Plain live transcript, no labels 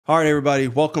All right, everybody,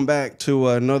 welcome back to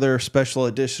another special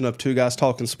edition of Two Guys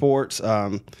Talking Sports.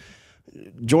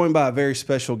 Joined by a very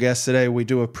special guest today. We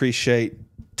do appreciate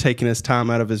taking his time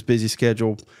out of his busy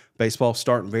schedule. Baseball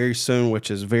starting very soon,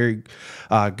 which is a very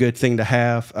good thing to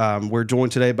have. We're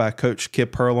joined today by Coach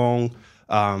Kip Herlong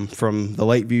from the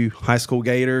Lakeview High School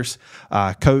Gators.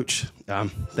 Coach,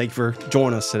 thank you for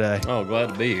joining us today. Oh, glad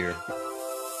to be here.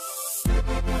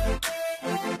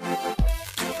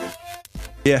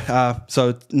 Yeah,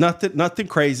 so nothing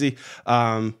crazy.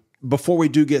 Before we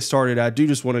do get started, I do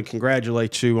just want to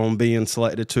congratulate you on being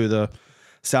selected to the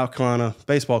South Carolina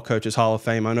Baseball Coaches Hall of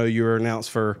Fame. I know you were announced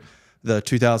for the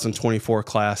 2024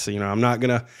 class. So, I'm not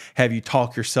going to have you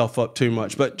talk yourself up too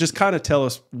much, but just kind of tell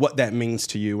us what that means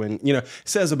to you and,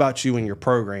 says about you and your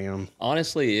program.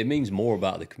 Honestly, it means more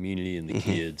about the community and the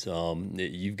kids.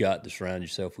 You've got to surround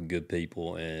yourself with good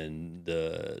people, and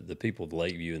the people of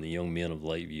Lakeview and the young men of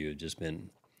Lakeview have just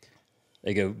been,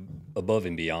 they go above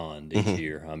and beyond each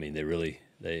year. I mean,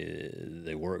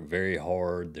 they work very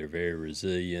hard. They're very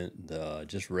resilient,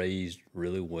 just raised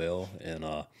really well, and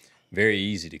very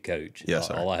easy to coach. Yes,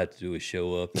 sir. All I have to do is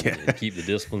show up and keep the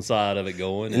discipline side of it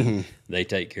going, and they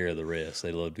take care of the rest.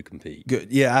 They love to compete. Good.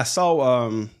 Yeah, I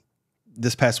saw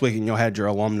this past weekend y'all had your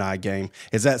alumni game.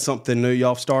 Is that something new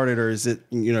y'all started, or is it,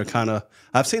 kind of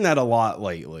 – I've seen that a lot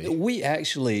lately. We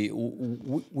actually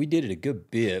we did it a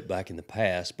good bit back in the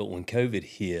past, but when COVID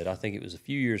hit, I think it was a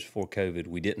few years before COVID,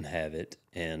 we didn't have it.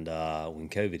 And when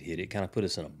COVID hit, it kind of put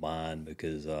us in a bind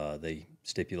because they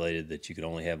stipulated that you could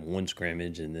only have one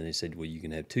scrimmage, and then they said, well, you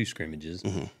can have two scrimmages.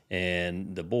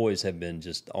 And the boys have been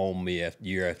just on me after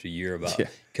year about,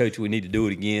 Coach, we need to do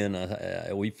it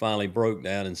again. We finally broke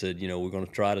down and said, we're going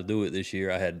to try to do it this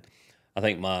year. I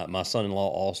think my son-in-law,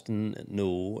 Austin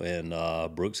Newell,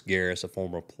 and Brooks Garris, a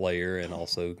former player and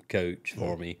also coach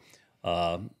for me,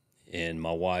 and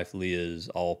my wife, Liz,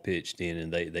 all pitched in,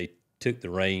 and they took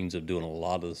the reins of doing a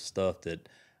lot of the stuff that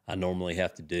I normally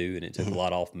have to do, and it took a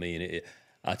lot off me. And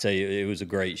I tell you, it was a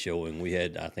great showing. We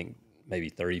had, I think, maybe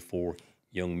 34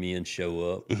 young men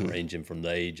show up, ranging from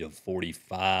the age of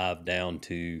 45 down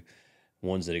to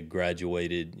ones that had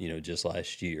graduated, just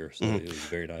last year. So it was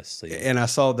very nice to see. And I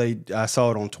saw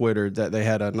it on Twitter that they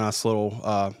had a nice little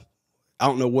I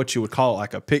don't know what you would call it,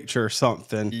 like a picture or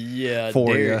something. Yeah,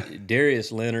 for you.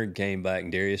 Darius Leonard came back,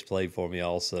 and Darius played for me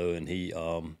also, and he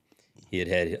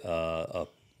had a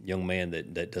young man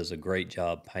that does a great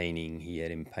job painting. He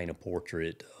had him paint a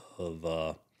portrait of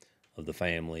the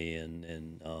family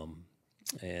and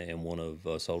one of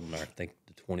us holding I think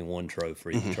the 21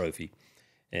 trophy,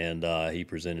 and he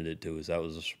presented it to us. That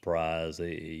was a surprise.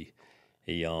 He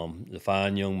a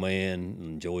fine young man,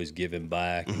 enjoys giving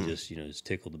back, and just is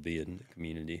tickled to be in the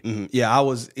community. Yeah, I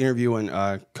was interviewing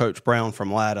Coach Brown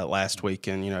from Latta last week,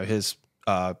 and his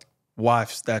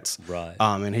wife's that's right.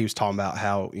 And he was talking about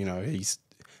how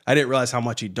I didn't realize how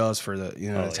much he does for the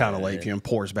the town of Lakeview and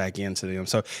pours back into them.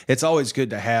 So it's always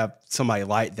good to have somebody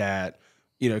like that,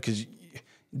 because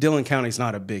Dillon County's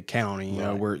not a big county.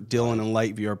 Where Dillon and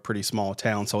Lakeview are a pretty small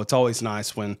town. So it's always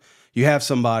nice when you have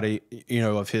somebody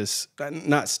of his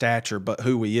not stature, but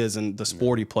who he is and the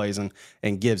sport he plays and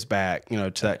gives back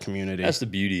to that community. That's the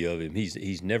beauty of him.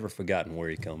 He's never forgotten where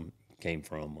he came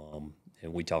from.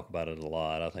 And we talk about it a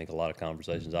lot. I think a lot of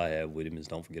conversations I have with him is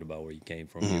don't forget about where you came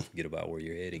from. You forget about where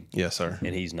you're heading. Yes, sir.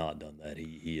 And he's not done that.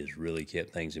 He has really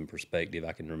kept things in perspective.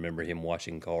 I can remember him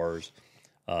washing cars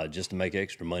just to make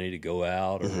extra money to go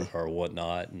out or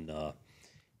whatnot. And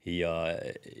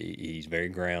he's very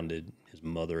grounded. His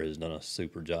mother has done a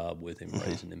super job with him,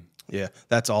 raising him. Yeah,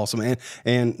 that's awesome.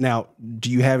 And now,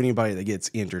 do you have anybody that gets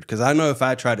injured? Because I know if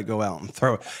I tried to go out and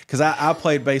throw it, because I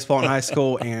played baseball in high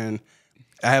school, and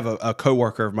I have a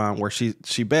coworker of mine where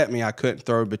she bet me I couldn't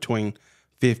throw between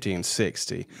 50 and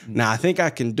 60. Now I think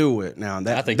I can do it. Now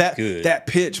that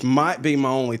pitch might be my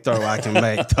only throw I can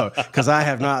make though, because I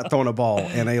have not thrown a ball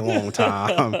in a long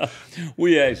time.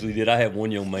 We actually did. I have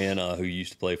one young man who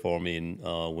used to play for me and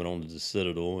went on to the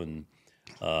Citadel, and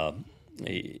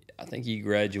I think he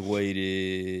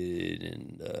graduated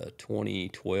in the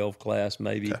 2012 class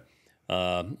maybe. Okay.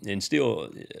 And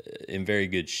still in very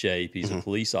good shape. He's a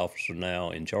police officer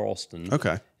now in Charleston.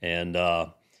 Okay. And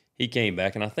he came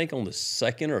back, and I think on the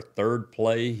second or third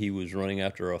play, he was running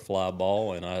after a fly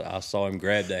ball, and I saw him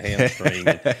grab that hamstring.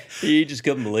 And he just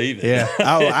couldn't believe it. Yeah.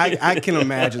 I can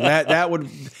imagine that would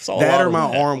or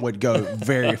my arm would go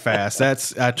very fast.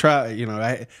 I try.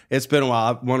 It's been a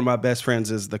while. One of my best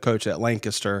friends is the coach at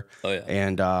Lancaster. Oh yeah.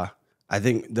 And I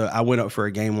think I went up for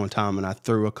a game one time, and I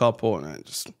threw a couple, and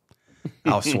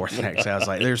I was sore the next day. I was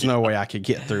like, there's no way I could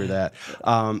get through that.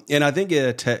 And I think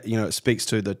it speaks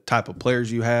to the type of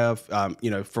players you have,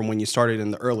 from when you started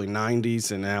in the early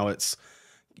 90s and now it's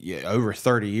over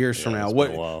 30 years from now.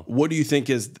 What do you think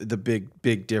is the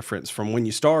big difference from when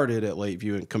you started at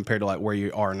Lakeview and compared to like where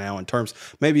you are now in terms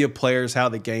maybe of players, how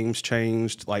the game's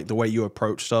changed, like the way you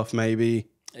approach stuff maybe?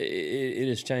 It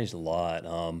has changed a lot,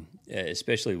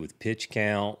 especially with pitch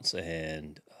counts,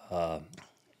 and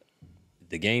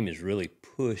the game has really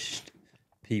pushed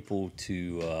people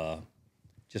to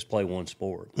just play one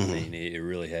sport. I mean, it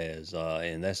really has,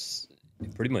 and that's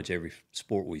pretty much every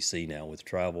sport we see now with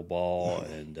travel ball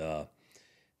and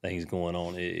things going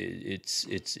on.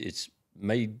 It's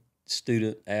made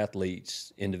student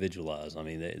athletes individualize. I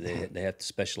mean, they have to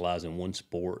specialize in one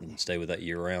sport and stay with that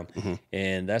year round.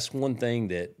 And that's one thing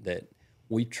that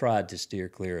we tried to steer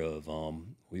clear of.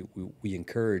 We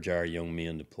encourage our young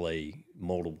men to play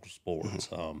multiple sports.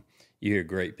 You hear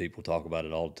great people talk about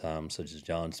it all the time, such as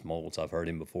John Smoltz. I've heard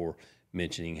him before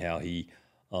mentioning how he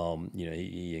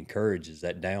encourages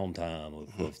that downtime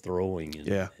of throwing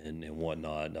and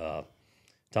whatnot.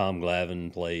 Tom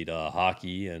Glavine played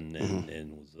hockey and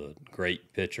was a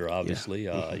great pitcher, obviously.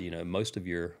 Most of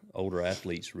your older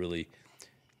athletes really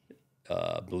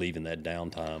believe in that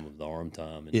downtime of the arm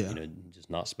time and just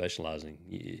not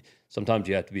specializing. Sometimes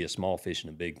you have to be a small fish in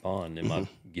a big pond. It might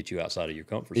get you outside of your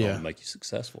comfort zone and make you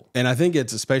successful. And I think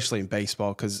it's especially in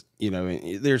baseball because,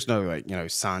 there's no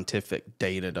scientific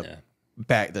data to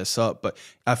back this up, but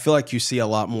I feel like you see a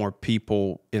lot more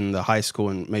people in the high school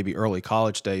and maybe early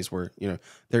college days where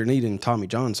they're needing Tommy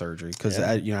John surgery because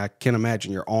I can't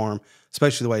imagine your arm,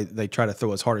 especially the way they try to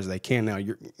throw as hard as they can now.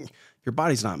 Your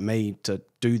body's not made to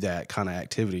do that kind of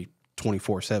activity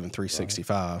 24/7,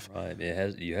 365. Right.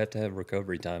 You have to have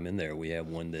recovery time in there. We have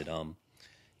one that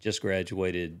just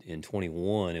graduated in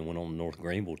 21 and went on to North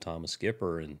Greenville, Thomas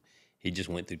Skipper, and he just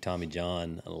went through Tommy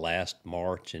John last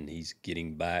March, and he's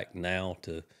getting back now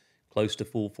to close to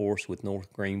full force with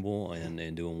North Greenville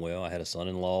and doing well. I had a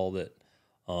son-in-law that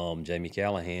Jamie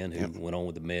Callahan, who went on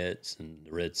with the Mets and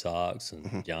the Red Sox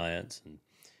and Giants, and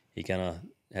he kind of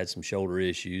had some shoulder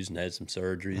issues and had some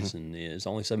surgeries, and there's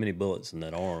only so many bullets in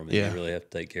that arm, and you really have to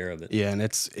take care of it. Yeah, and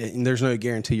there's no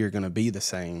guarantee you're going to be the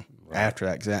same after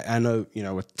that. Because I know,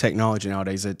 with technology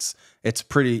nowadays, it's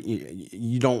pretty.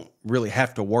 You don't really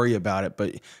have to worry about it,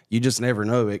 but you just never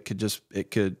know. It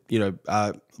could.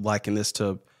 I liken this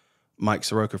to Mike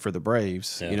Soroka for the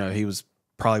Braves. Yeah. He was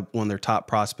probably one of their top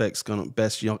prospects,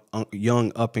 best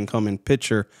young up and coming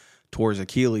pitcher. Towards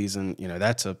Achilles, and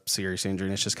that's a serious injury,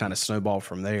 and it's just kind of snowballed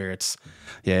from there.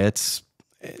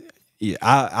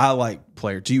 I like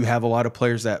players. Do you have a lot of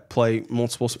players that play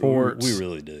multiple sports? We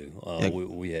really do.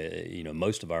 We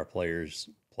most of our players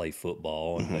play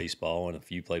football and baseball, and a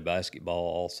few play basketball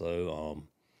also.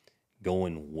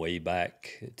 Going way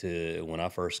back to when I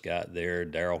first got there,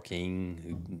 Darryl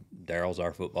King, Darryl's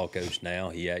our football coach now.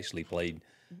 He actually played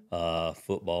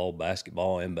football,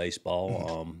 basketball, and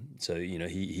baseball. So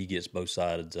he gets both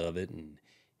sides of it, and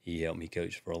he helped me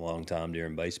coach for a long time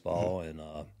during baseball. And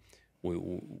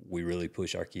we really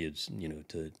push our kids,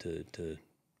 to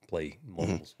play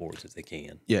multiple sports if they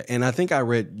can. Yeah, and I think I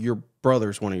read your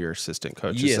brother's one of your assistant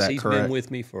coaches. Yes, is that he's correct? been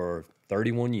with me for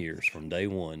 31 years from day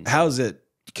one. How's it?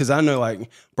 Because I know like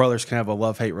brothers can have a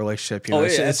love-hate relationship.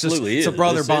 Absolutely. It's a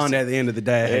brother bond at the end of the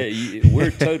day.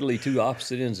 We're totally two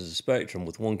opposite ends of the spectrum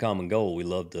with one common goal. We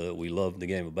love the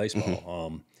game of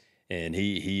baseball. And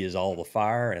he is all the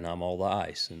fire, and I'm all the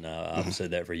ice. And I've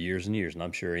said that for years and years. And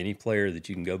I'm sure any player that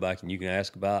you can go back and you can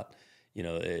ask about,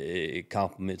 it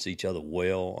complements each other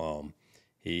well.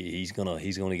 He's gonna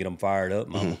get them fired up,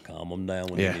 and I'm gonna calm them down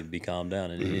when they need to be calmed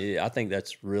down. And I think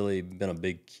that's really been a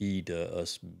big key to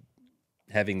us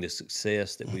having the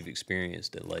success that we've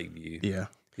experienced at Lakeview. Yeah.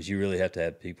 Because you really have to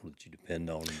have people that you depend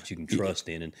on and that you can trust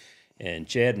in. And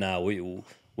Chad and I, we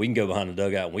can go behind the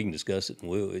dugout and we can discuss it, and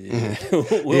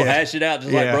we'll hash it out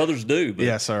just like brothers do. But,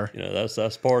 yes, sir.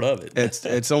 That's part of it.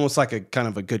 It's almost like a kind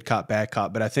of a good cop, bad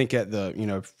cop. But I think at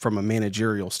the from a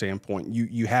managerial standpoint,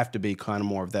 you have to be kind of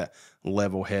more of that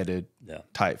level-headed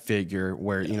type figure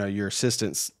where your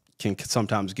assistants can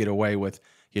sometimes get away with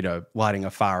lighting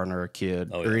a fire under a kid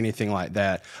or anything like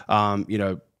that.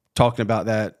 Talking about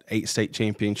that 8 state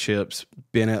championships,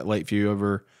 been at Lakeview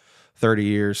over 30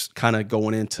 years, kind of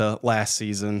going into last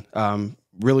season.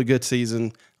 Really good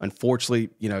season. Unfortunately,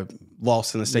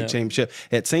 lost in the state championship.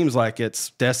 It seems like it's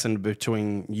destined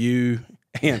between you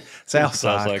and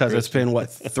Southside because it's been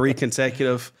 3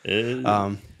 consecutive.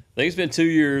 think it's been 2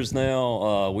 years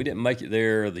now. We didn't make it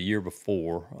there the year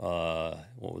before.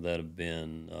 What would that have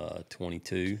been?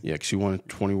 22. Yeah, because you won in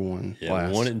 21 Yeah, last.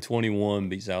 we won it in 21,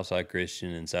 beat Southside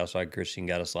Christian, and Southside Christian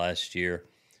got us last year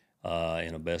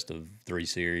in a best-of-3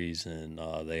 series, and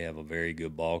they have a very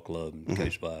good ball club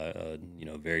coached by a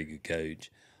very good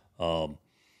coach.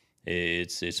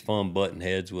 It's fun butting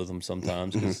heads with them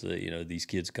sometimes because these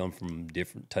kids come from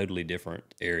totally different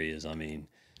areas. I mean,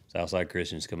 Southside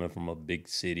Christian's coming from a big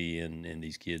city, and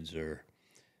these kids are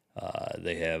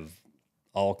they have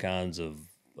all kinds of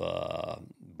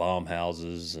bomb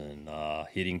houses and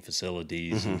hitting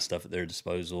facilities and stuff at their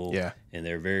disposal. Yeah. And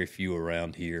there are very few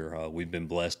around here. We've been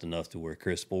blessed enough to where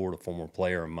Chris Ford, a former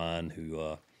player of mine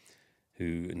who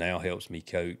now helps me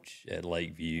coach at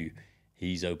Lakeview,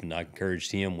 he's open. I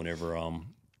encouraged him whenever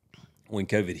when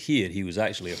COVID hit, he was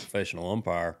actually a professional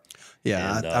umpire.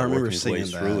 Yeah, and, I remember working his seeing way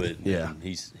that. through it. Yeah, and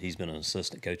he's been an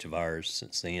assistant coach of ours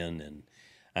since then, and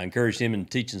I encouraged him in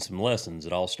teaching some lessons.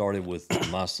 It all started with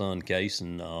my son Case,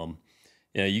 and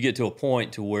you get to a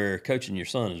point to where coaching your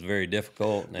son is very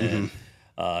difficult, and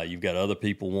you've got other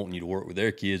people wanting you to work with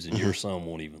their kids, and your son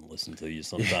won't even listen to you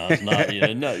sometimes.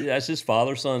 No, that's just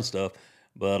father-son stuff.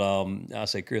 But I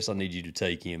say, Chris, I need you to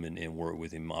take him and work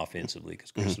with him offensively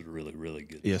because Chris is a really, really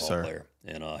good ball player.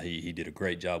 And he did a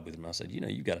great job with him. I said,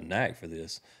 you've got a knack for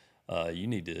this. You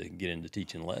need to get into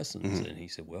teaching lessons. And he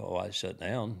said, well, I shut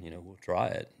down. We'll try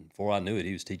it. And before I knew it,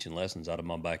 he was teaching lessons out of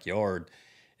my backyard.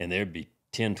 And there'd be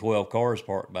 10, 12 cars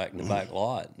parked back in the back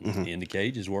lot, and the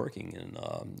cage is working. And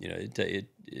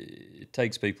it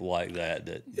takes people like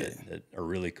that are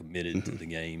really committed to the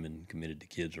game and committed to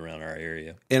kids around our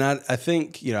area. And I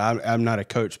think I'm not a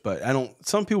coach, but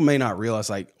some people may not realize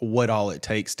like what all it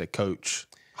takes to coach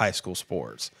high school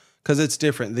sports because it's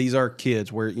different. These are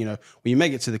kids where when you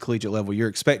make it to the collegiate level, you're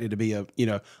expected to be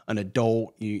an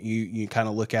adult. You kind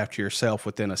of look after yourself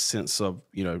within a sense of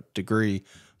degree.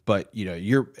 But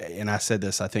and I said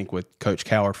this I think with Coach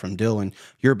Coward from Dillon,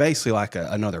 you're basically like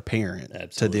another parent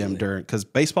to them because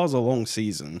baseball's a long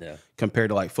season compared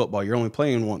to like football. You're only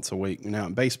playing once a week. Now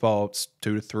in baseball, it's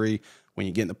 2 to 3. When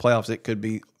you get in the playoffs, it could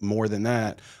be more than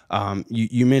that.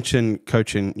 You mentioned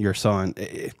coaching your son.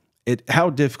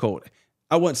 How difficult?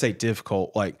 I wouldn't say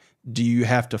difficult. Like, do you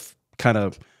have to kind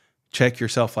of check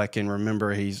yourself like and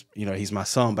remember he's my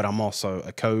son, but I'm also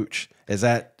a coach? Is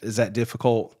that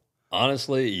difficult?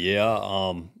 Honestly, yeah.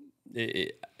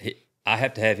 I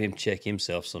have to have him check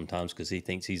himself sometimes because he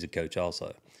thinks he's a coach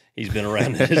also. He's been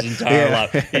around his entire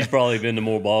life. He's probably been to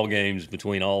more ball games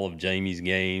between all of Jamie's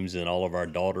games and all of our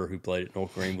daughter who played at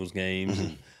North Greenville's games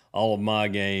and all of my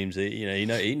games. He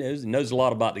knows a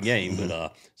lot about the game,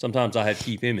 but sometimes I have to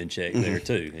keep him in check there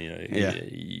too.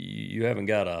 You haven't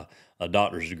got a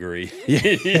doctor's degree.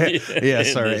 Yeah,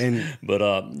 sir.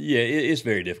 It's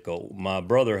very difficult. My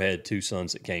brother had 2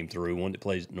 sons that came through, one that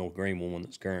plays at North Greenville, one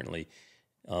that's currently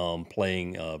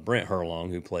playing Brent Herlong,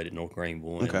 who played at North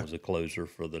Greenville and was a closer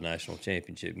for the national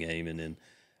championship game, and then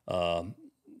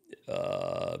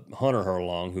Hunter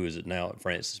Herlong, who is now at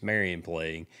Francis Marion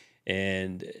playing.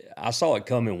 And I saw it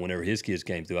coming whenever his kids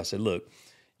came through. I said, look,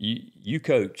 you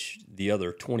coach the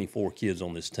other 24 kids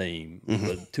on this team,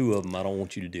 but 2 of them I don't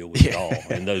want you to deal with at all.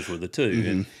 And those were the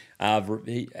 2. And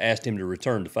he asked him to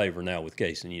return the favor now with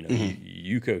Case. And,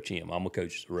 you coach him. I'm going to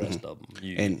coach the rest of them.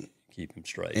 You keep him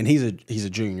straight. And he's a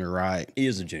junior, right? He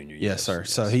is a junior, yes sir. Yes.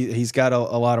 So he's got a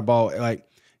lot of ball. Like,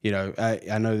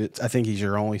 I know that I think he's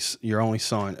your only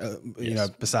son,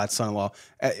 besides son-in-law.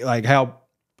 Like how –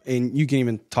 and you can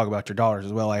even talk about your daughters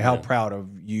as well. Like how proud of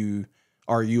you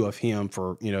are you of him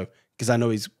for, because I know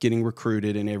he's getting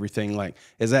recruited and everything. Like,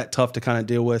 is that tough to kind of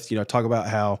deal with? Talk about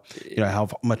how, how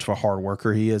much of a hard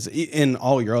worker he is and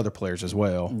all your other players as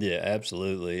well. Yeah,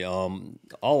 absolutely. All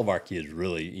of our kids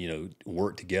really,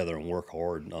 work together and work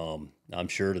hard. I'm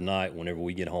sure tonight, whenever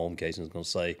we get home, Casey's going to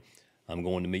say, I'm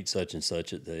going to meet such and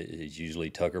such. It's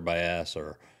usually Tucker Bass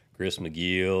or Chris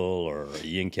McGill or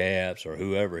Ian Capps or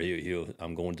whoever.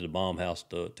 I'm going to the bomb house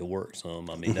to work some.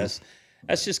 I mean, that's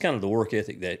just kind of the work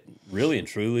ethic that really and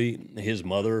truly his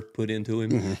mother put into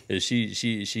him. Is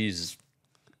she's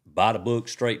by the book,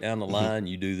 straight down the line.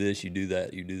 You do this, you do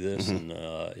that, you do this, and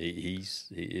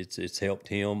it's helped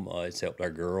him. It's helped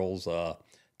our girls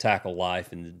tackle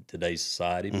life in today's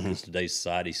society because today's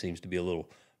society seems to be a little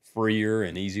freer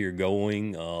and easier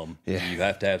going. You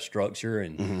have to have structure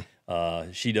and.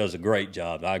 She does a great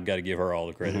job. I've got to give her all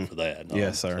the credit for that.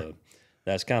 Yes, sir. So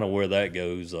that's kind of where that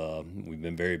goes. We've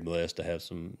been very blessed to have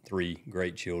 3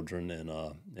 great children,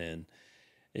 and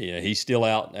he's still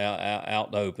out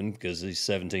open because he's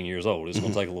 17 years old. It's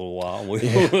going to take a little while.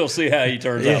 We'll see how he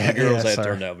turns out. The girls have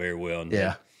turned out very well.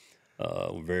 And,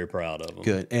 we're very proud of them.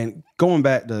 Good. And going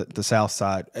back to the South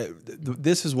Side,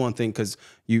 this is one thing because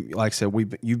you, like I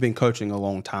said, you've been coaching a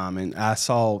long time, and I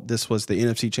saw this was the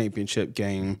NFC Championship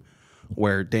game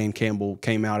where Dan Campbell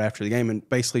came out after the game and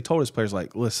basically told his players,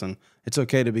 like, listen, it's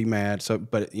okay to be mad. So,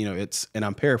 but it's, and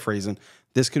I'm paraphrasing,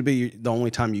 this could be the only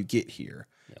time you get here.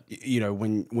 Yeah.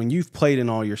 When you've played in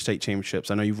all your state championships,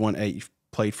 I know you've won 8, you've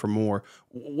played for more.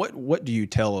 What do you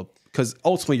tell? Because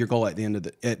ultimately your goal at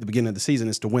the beginning of the season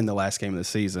is to win the last game of the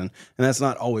season, and that's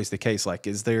not always the case. Like,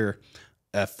 is there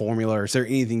a formula, or is there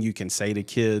anything you can say to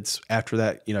kids after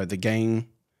that? The game.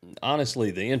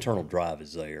 Honestly, the internal drive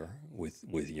is there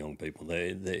with young people.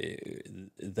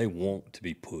 They want to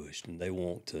be pushed, and they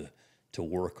want to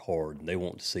work hard, and they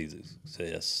want to see the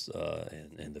success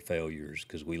and the failures,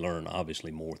 because we learn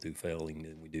obviously more through failing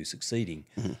than we do succeeding.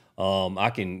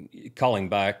 Mm-hmm. Calling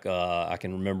back, I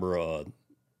can remember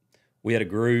we had a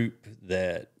group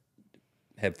that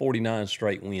had 49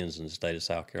 straight wins in the state of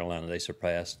South Carolina. They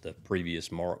surpassed the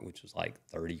previous mark, which was like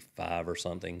 35 or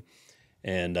something.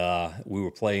 And we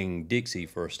were playing Dixie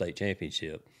for a state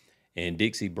championship. And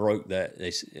Dixie broke that.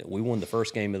 We won the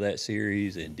first game of that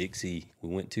series, and we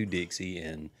went to Dixie,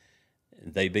 and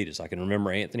they beat us. I can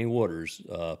remember Anthony Waters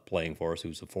playing for us, who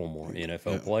was a former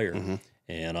NFL player. Mm-hmm.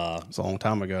 And it's a long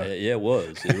time ago. Yeah, it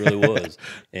was. It really was.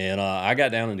 And I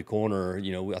got down in the corner.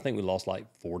 I think we lost like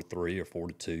 4-3 or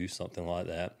 4-2, something like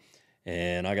that.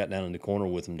 And I got down in the corner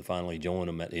with them to finally join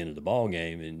them at the end of the ball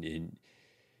game. And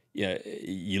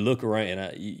you look around,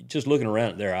 and just looking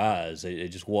around at their eyes, they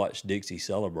just watched Dixie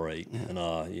celebrate,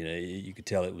 and you could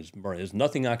tell it was burning. There's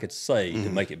nothing I could say to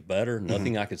make it better.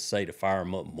 Nothing I could say to fire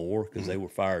them up more, because they were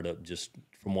fired up just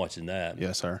from watching that.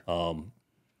 Yes, sir.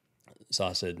 So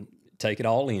I said, take it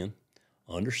all in,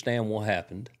 understand what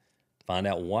happened, find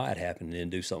out why it happened, and then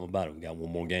do something about it. We got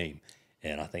one more game.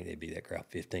 And I think they beat that crowd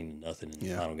 15-0 in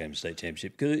the final game of the state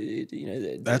championship, because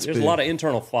there's big. A lot of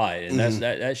internal fight, and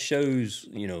that shows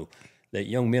that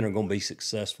young men are going to be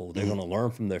successful. They're going to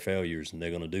learn from their failures, and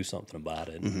they're going to do something about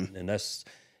it. And that's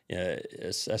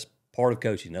part of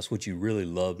coaching. That's what you really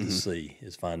love to see,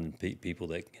 is finding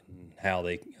people how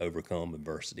they overcome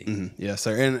adversity. Yes,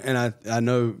 sir. And I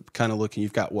know, kind of looking,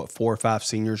 you've got 4 or 5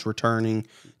 seniors returning.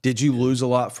 Did you lose a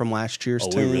lot from last year's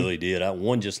team? We really did.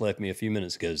 One just left me a few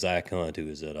minutes ago, Zach Hunt, who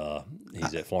is at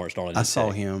Florence Darlington. I saw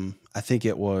him. I think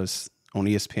it was on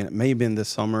ESPN. It may have been this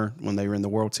summer when they were in the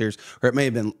World Series, or it may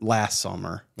have been last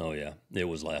summer. Oh, yeah. It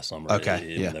was last summer.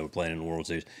 Okay, when they were playing in the World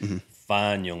Series.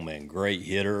 Fine young man, great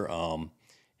hitter.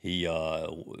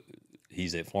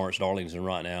 He's at Florence Darlington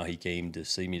right now. He came to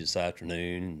see me this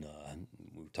afternoon.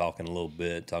 We were talking a little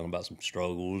bit, talking about some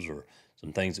struggles or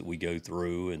some things that we go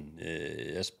through. And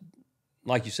it's,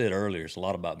 like you said earlier, it's a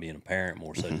lot about being a parent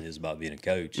more so than it is about being a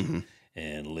coach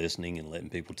and listening and letting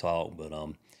people talk. But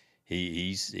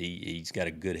he's got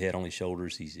a good head on his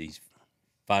shoulders. He's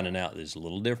finding out that it's a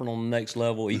little different on the next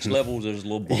level. Each level there's a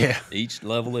little bump. Yeah. Each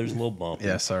level there's a little bump.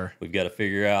 Yes, sir. We've got to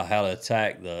figure out how to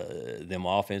attack them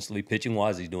offensively. Pitching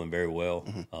wise, he's doing very well.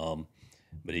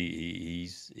 But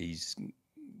he's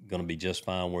going to be just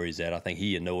fine where he's at. I think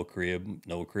he and Noah Cribb.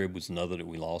 Noah Cribb was another that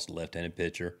we lost, a left-handed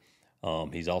pitcher.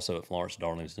 He's also at Florence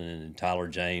Darlington, and Tyler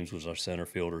James was our center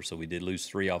fielder. So we did lose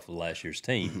 3 off of last year's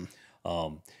team.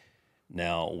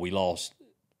 Now we lost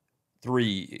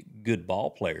 3 good ball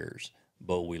players,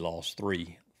 but we lost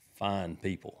 3 fine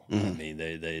people. I mean,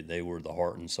 they were the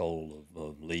heart and soul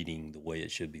of leading the way it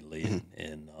should be led.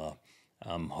 And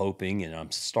I'm hoping, and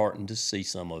I'm starting to see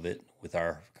some of it with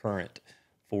our current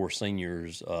 4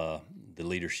 seniors, the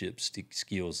leadership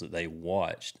skills that they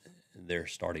watched, they're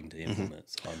starting to implement.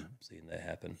 So I'm seeing that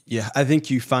happen. Yeah, I think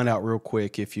you find out real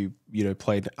quick if you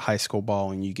played high school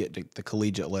ball and you get to the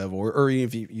collegiate level, or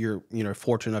even if you're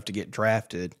fortunate enough to get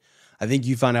drafted. I think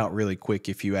you find out really quick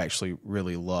if you actually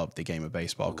really love the game of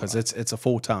baseball, because it's a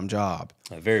full-time job.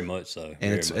 Very much so.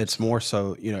 And it's more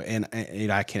so,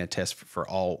 and I can attest for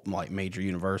all like major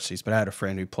universities, but I had a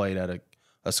friend who played at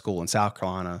a school in South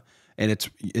Carolina, and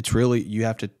it's really, you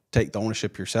have to take the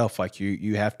ownership yourself. Like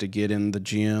you have to get in the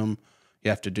gym, you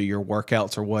have to do your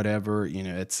workouts or whatever.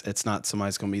 It's not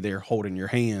somebody's going to be there holding your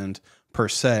hand per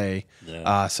se.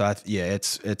 Yeah.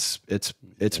 It's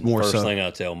more so. First thing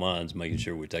I tell mine is making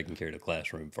sure we're taking care of the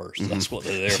classroom first. That's what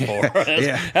they're there for.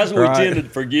 That's what we tend to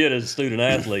forget as student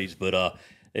athletes. But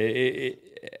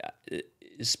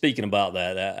speaking about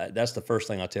that, that's the first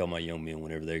thing I tell my young men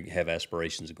whenever they have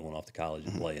aspirations of going off to college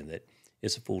and playing, that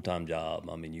it's a full-time job.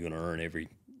 I mean, you're going to earn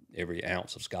every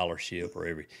ounce of scholarship, or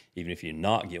even if you're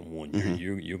not getting one,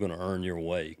 you're going to earn your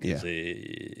way. Because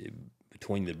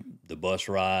between the bus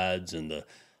rides and the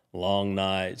long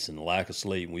nights and lack of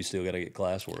sleep, and we still got to get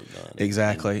classwork done.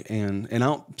 Exactly. And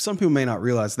some people may not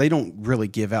realize they don't really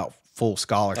give out full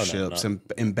scholarships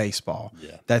in baseball.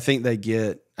 Yeah. I think they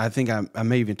get, I think I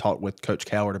may even talk with Coach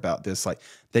Coward about this. Like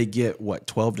they get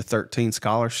 12 to 13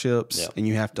 scholarships, and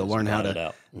you have to learn how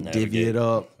to divvy it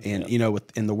up. And,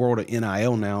 in the world of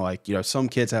NIL now, like, some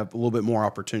kids have a little bit more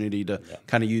opportunity to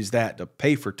kind of use that to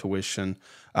pay for tuition.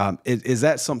 Is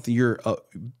that something you're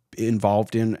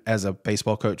involved in as a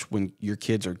baseball coach when your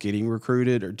kids are getting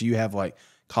recruited, or do you have like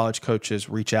college coaches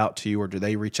reach out to you, or do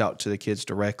they reach out to the kids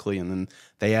directly and then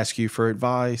they ask you for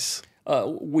advice?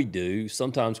 We do.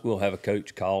 Sometimes we'll have a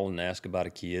coach call and ask about a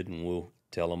kid, and we'll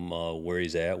tell him where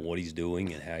he's at, what he's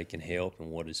doing, and how he can help,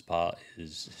 and what his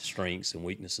strengths and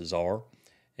weaknesses are.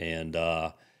 And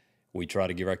we try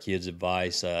to give our kids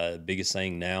advice. Biggest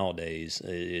thing nowadays,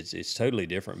 it's totally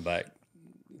different back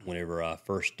whenever I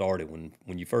first started.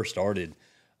 When you first started,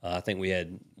 I think we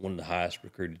had one of the highest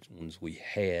recruited ones we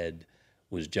had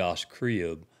was Josh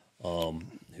Cribb,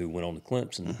 who went on to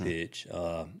Clemson to pitch.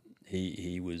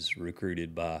 He was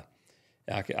recruited by,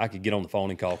 I could get on the phone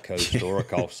and call Coach, or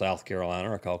call South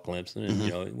Carolina, or call Clemson,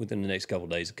 and within the next couple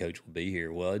of days, the coach will be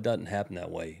here. Well, it doesn't happen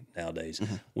that way nowadays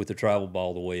with the travel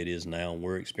ball the way it is now. And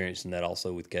we're experiencing that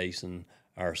also with Case and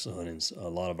our son, and a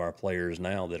lot of our players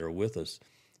now that are with us.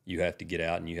 You have to get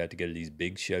out and you have to go to these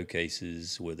big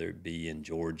showcases, whether it be in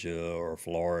Georgia or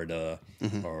Florida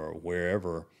or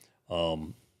wherever,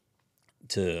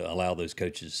 to allow those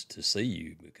coaches to see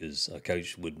you, because a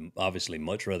coach would obviously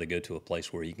much rather go to a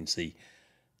place where he can see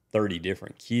 30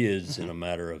 different kids in a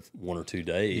matter of 1 or 2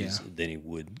 days than he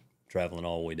would traveling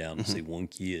all the way down to see one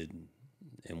kid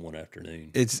in one afternoon.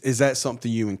 Is that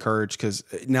something you encourage? Because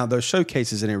now those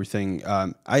showcases and everything,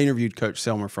 I interviewed Coach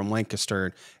Selmer from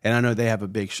Lancaster, and I know they have a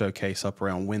big showcase up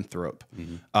around Winthrop.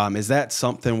 Is that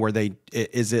something where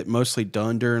is it mostly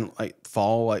done during like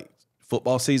fall, like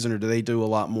football season, or do they do a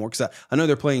lot more? Because I know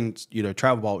they're playing,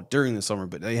 travel ball during the summer,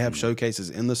 but they have showcases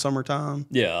in the summertime.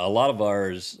 Yeah, a lot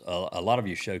of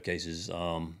your showcases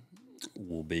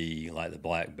will be like the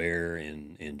Black Bear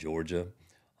in Georgia,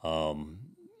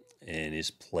 and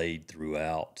it's played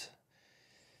throughout,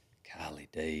 golly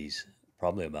days,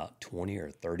 probably about 20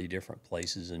 or 30 different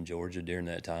places in Georgia during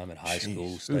that time at high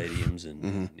school stadiums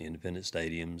and independent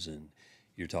stadiums, and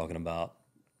you're talking about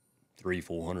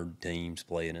 300-400 teams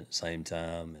playing at the same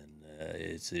time, and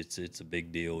it's a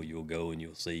big deal. You'll go and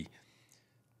you'll see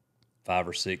 5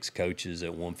 or 6 coaches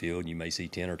at one field, and you may see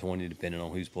 10 or 20 depending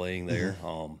on who's playing there.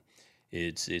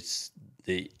 It's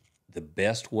the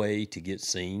best way to get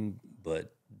seen,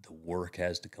 but the work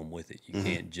has to come with it. You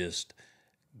can't just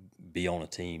be on a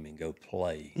team and go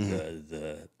play.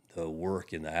 The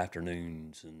work in the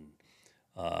afternoons and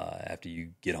after you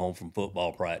get home from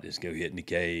football practice, go hit in the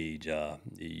cage, or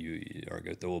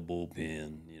go throw a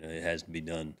bullpen. It has to be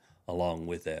done along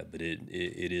with that. But it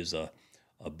is a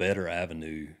better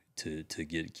avenue to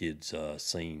get kids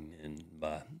seen and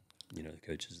by the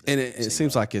coaches. And it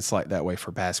seems like it's like that way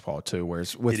for basketball too.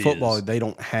 Whereas with football, they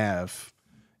don't have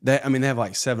that. I mean, they have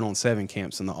like 7-on-7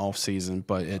 camps in the off season,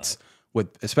 but it's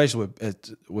especially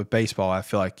with baseball. I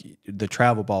feel like the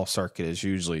travel ball circuit is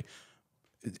usually,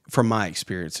 from my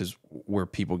experience, is where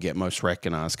people get most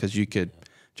recognized, because you could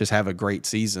just have a great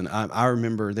season. I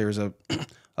remember there's a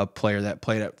player that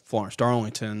played at Florence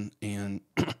Darlington, and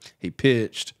he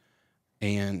pitched,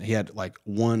 and he had like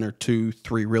 1 or 2,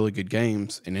 3 really good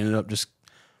games, and ended up just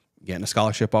getting a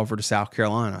scholarship offer to South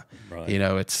Carolina. Right.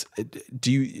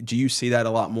 Do you see that a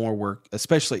lot more? Where,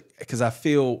 especially because I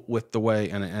feel with the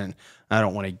way, and I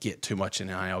don't want to get too much in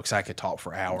NIL because I could talk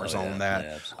for hours on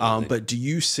that. Yeah, but do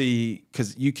you see,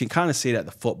 because you can kind of see it at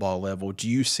the football level, do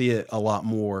you see it a lot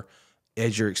more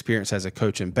as your experience as a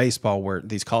coach in baseball, where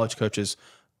these college coaches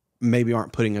maybe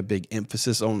aren't putting a big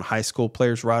emphasis on high school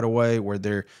players right away, where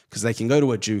because they can go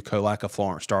to a JUCO like a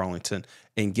Florence Darlington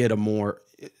and get a more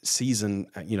seasoned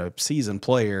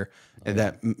player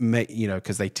that may,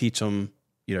 because they teach them,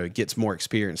 gets more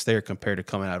experience there compared to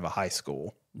coming out of a high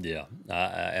school. Yeah, I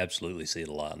absolutely see it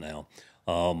a lot now.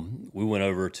 We went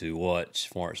over to watch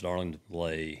Florence Darlington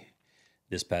play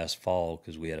this past fall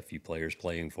because we had a few players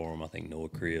playing for them. I think Noah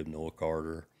Cribb, Noah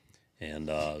Carter,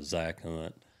 and Zach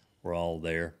Hunt were all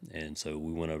there. And so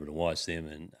we went over to watch them,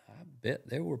 and I bet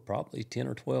there were probably 10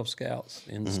 or 12 scouts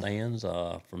in the stands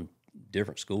from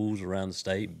different schools around the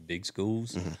state, big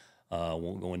schools.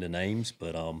 Won't go into names,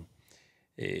 but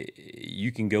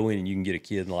you can go in and you can get a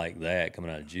kid like that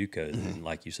coming out of JUCO, and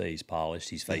like you say, he's polished.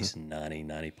 He's facing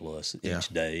 90 plus each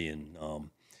day, and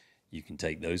you can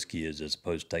take those kids as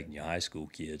opposed to taking your high school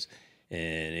kids.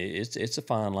 And it's a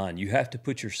fine line. You have to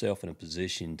put yourself in a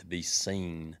position to be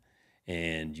seen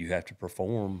and you have to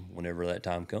perform whenever that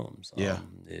time comes. Yeah.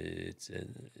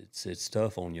 It's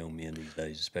tough on young men these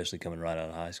days, especially coming right out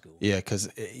of high school. Yeah, because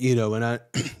and I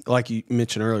like you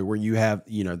mentioned earlier, where you have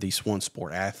these one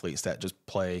sport athletes that just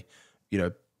play,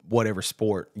 whatever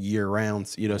sport year round.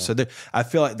 So I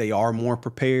feel like they are more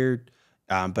prepared.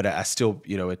 But I still,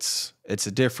 it's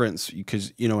a difference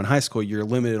because in high school you're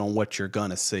limited on what you're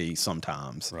gonna see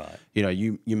sometimes. Right.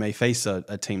 You may face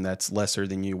a team that's lesser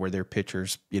than you, where their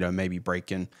pitchers, maybe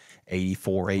breaking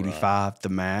 84, 85 the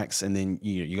max, and then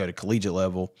you go to collegiate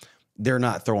level, they're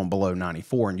not throwing below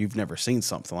 94, and you've never seen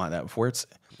something like that before. It's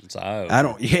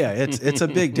a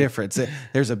big difference.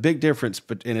 There's a big difference,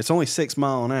 and it's only 6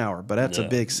 miles an hour, but that's a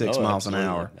big 6 miles an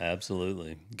hour.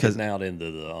 Absolutely. Getting out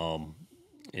into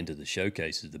the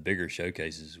showcases, the bigger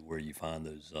showcases, where you find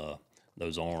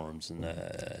those arms, and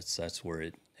that's where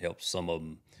it helps some of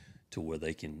them to where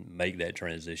they can make that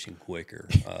transition quicker.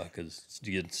 Because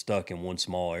getting stuck in one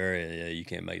small area, you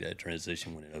can't make that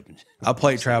transition when it opens. I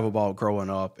played travel ball growing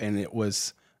up, and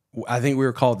I think we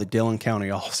were called the Dillon County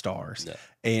All-Stars. Yeah.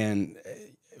 And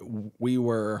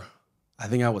I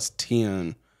think I was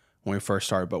 10 when we first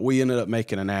started, but we ended up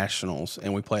making a nationals,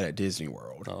 and we played at Disney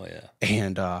World. Oh, yeah.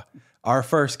 And our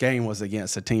first game was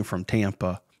against a team from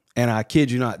Tampa. And I kid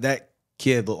you not, that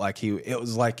kid looked like it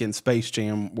was like in Space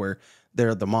Jam, where they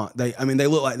look like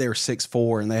they were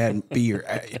 6'4" and they had beard.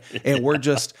 And we're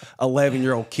just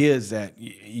 11-year-old kids that,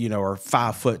 are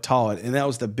 5 foot tall. And that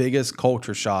was the biggest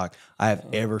culture shock I have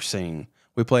ever seen.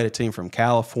 We played a team from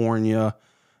California,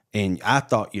 and I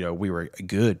thought, we were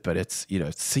good, but it's,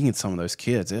 seeing some of those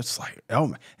kids, it's like, oh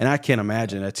man. And I can't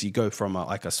imagine that you go from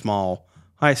a small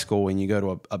high school and you go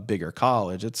to a bigger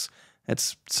college. It's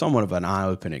somewhat of an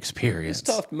eye-opening experience.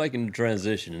 It's tough making the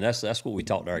transition, and that's what we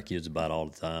talk to our kids about all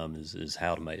the time is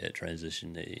how to make that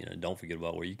transition. Don't forget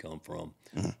about where you come from.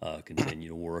 Continue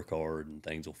to work hard, and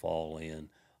things will fall in.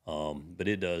 But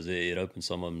it does. It opens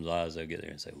some of them's eyes. They'll get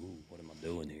there and say, "Ooh, what am I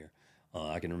doing here?"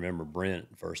 I can remember Brent,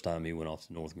 the first time he went off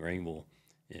to North Greenville.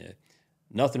 Yeah,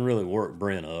 nothing really worked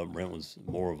Brent up. Brent was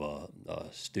more of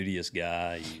a studious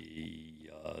guy,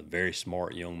 a very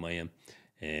smart young man,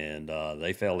 and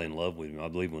they fell in love with him. I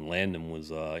believe when Landon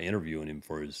was interviewing him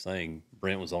for his thing,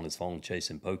 Brent was on his phone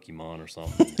chasing Pokemon or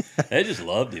something. They just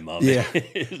loved him. I mean,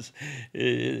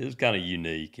 it was kind of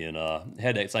unique, and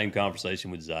had that same conversation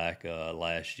with Zach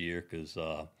last year because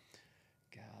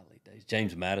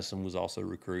James Madison was also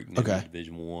recruiting in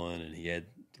Division I, and he had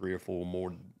three or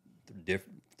four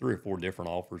different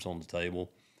offers on the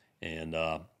table, and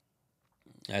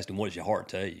asked him, "What does your heart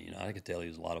tell you?" I could tell he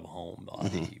was a lot of home. I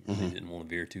think he really didn't want to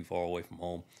veer too far away from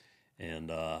home, and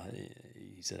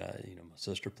he said, "My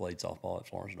sister played softball at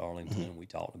Florence Darlington, and we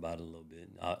talked about it a little bit.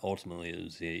 Ultimately, it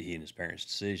was he and his parents'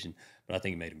 decision, but I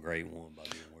think he made a great one by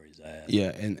being where he's at."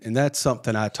 Yeah, and that's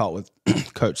something I talked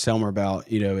with Coach Selmer about.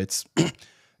 It's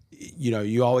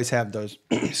you always have those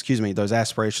those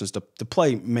aspirations to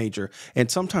play major, and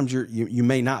sometimes you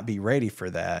may not be ready for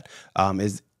that. I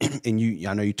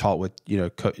know you talked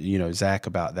with Zach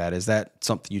about that. Is that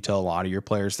something you tell a lot of your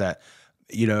players that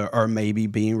are maybe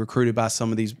being recruited by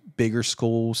some of these bigger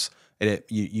schools, and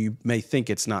you may think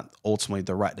it's not ultimately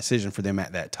the right decision for them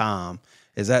at that time?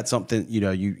 Is that something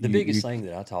The biggest thing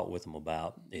that I talk with them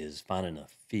about is finding a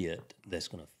fit that's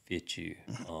going to fit you.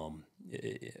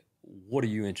 What are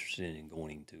you interested in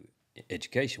going into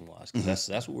education-wise? Because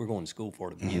that's what we're going to school for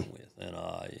to begin with, and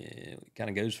it kind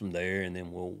of goes from there. And then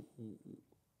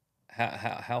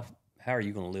how are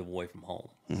you going to live away from home?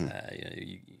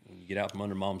 When you get out from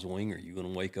under mom's wing, are you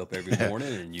going to wake up every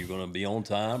morning and you're going to be on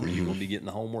time, or you going to be getting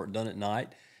the homework done at night?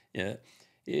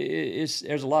 There's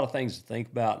a lot of things to think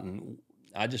about, and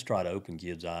I just try to open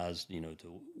kids' eyes,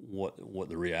 to what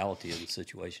the reality of the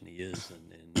situation is,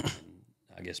 and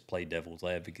I guess play devil's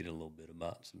advocate a little bit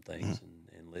about some things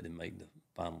and let them make the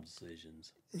final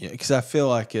decisions. Yeah, because I feel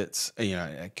like it's,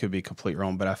 it could be completely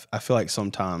wrong, but I feel like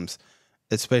sometimes,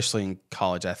 especially in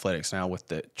college athletics now with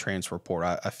the transfer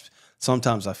portal,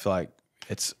 sometimes I feel like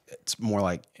it's more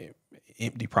like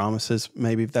empty promises,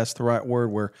 maybe, if that's the right word,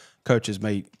 where coaches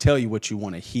may tell you what you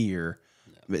want to hear,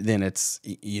 but then it's,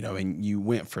 and you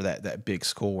went for that big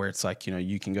school where it's like,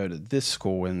 you can go to this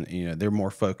school and, they're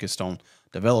more focused on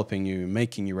developing you,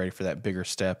 making you ready for that bigger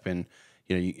step. And,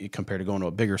 compared to going to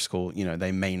a bigger school,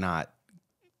 they may not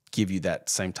give you that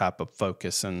same type of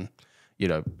focus and,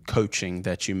 coaching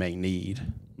that you may need.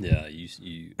 Yeah.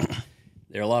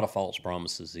 There are a lot of false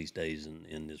promises these days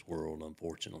in this world,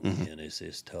 unfortunately. And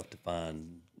it's tough to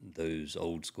find those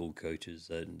old school coaches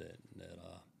that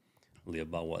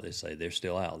live by what they say. They're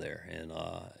still out there, and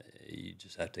you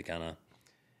just have to kind of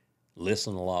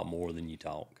listen a lot more than you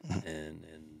talk, and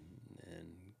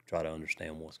try to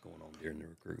understand what's going on during the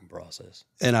recruiting process.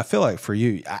 And I feel like for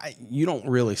you, you don't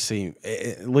really see,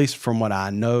 at least from what I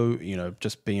know,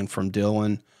 just being from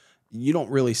Dillon, you don't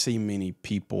really see many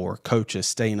people or coaches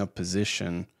stay in a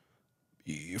position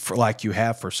for like you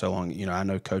have for so long. I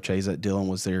know Coach Hayes at Dillon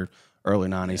was there early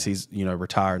 90s. He's,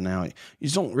 retired now. You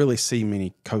just don't really see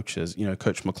many coaches.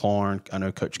 Coach McLaurin, I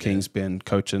know Coach King's been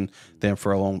coaching them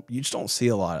for a long, you just don't see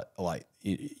a lot.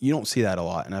 You don't see that a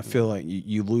lot. And I feel like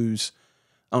you lose,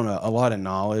 I don't know, a lot of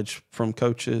knowledge from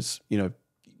coaches,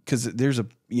 because there's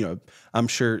I'm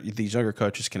sure these younger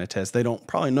coaches can attest. They don't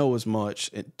probably know as much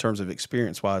in terms of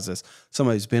experience wise as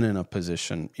somebody who's been in a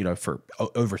position, for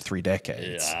over 3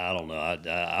 decades. Yeah, I don't know.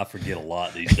 I forget a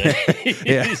lot these days.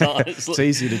 Yeah, honestly. It's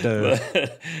easy to do.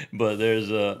 But there's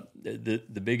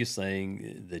the biggest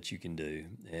thing that you can do,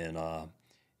 and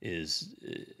is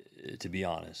to be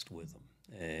honest with them.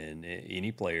 And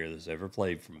any player that's ever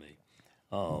played for me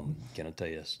can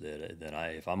attest that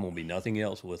if I'm going to be nothing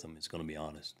else with them, it's going to be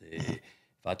honest.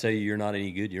 If I tell you you're not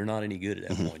any good, you're not any good at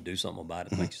that point. Do something about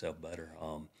it to make yourself better.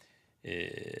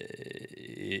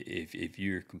 If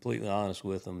you're completely honest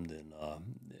with them, then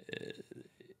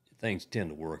things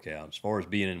tend to work out. As far as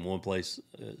being in one place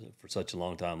for such a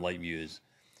long time, Lakeview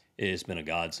it's been a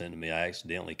godsend to me. I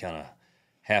accidentally kind of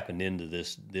happened into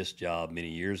this job many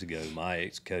years ago. My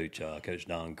ex-coach, Coach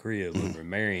Don Cribb over in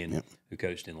Marion, who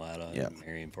coached in Latta and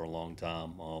Marion for a long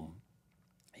time,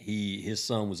 his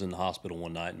son was in the hospital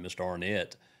one night, and Mr.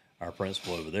 Arnett, our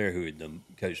principal over there, who had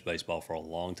coached baseball for a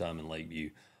long time in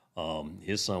Lakeview,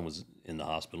 his son was in the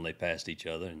hospital, and they passed each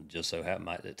other. And just so happened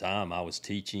at the time I was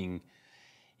teaching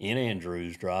in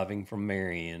Andrews, driving from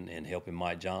Marion and helping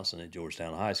Mike Johnson at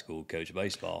Georgetown High School coach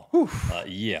baseball.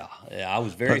 I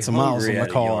was very hungry at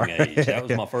a young age. That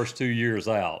was my first 2 years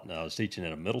out. I was teaching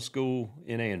at a middle school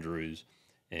in Andrews,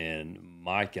 and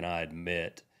Mike and I had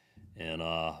met, and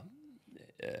I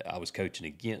was coaching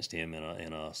against him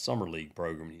in a summer league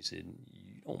program. He said,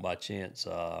 "You don't by chance,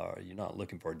 you're not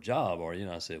looking for a job, are you?"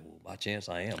 And I said, "Well, by chance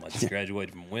I am. I just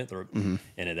graduated from Winthrop." And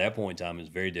at that point in time, it was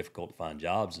very difficult to find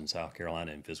jobs in South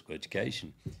Carolina in physical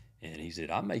education. And he said,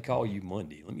 "I may call you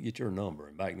Monday. Let me get your number."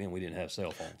 And back then, we didn't have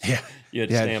cell phones. Yeah. You had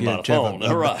to stand by the phone.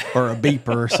 Or a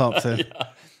beeper or something.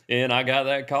 And I got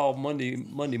that call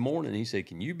Monday morning. He said,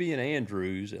 "Can you be in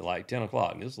Andrews at like 10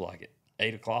 o'clock?" And this was like at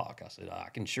 8 o'clock. I said, "I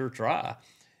can sure try."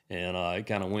 And it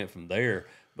kind of went from there.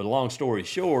 But long story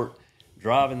short,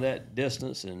 driving that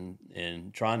distance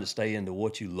and trying to stay into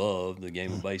what you love, the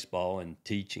game of baseball, and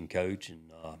teach and coach,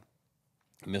 and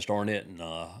Mr. Arnett and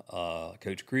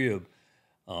Coach Cribb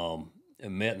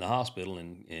met in the hospital,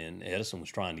 and Edison was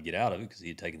trying to get out of it because he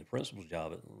had taken the principal's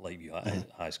job at Lakeview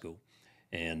High School.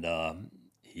 And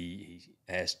he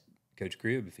asked Coach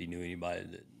Cribb if he knew anybody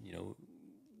that,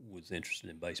 was interested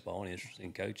in baseball and interested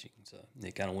in coaching. So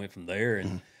it kind of went from there,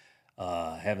 and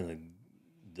having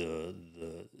the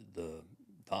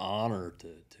honor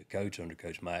to coach under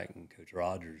Coach Mack and Coach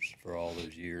Rogers for all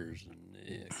those years,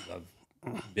 and 'cause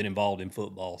I've been involved in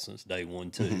football since day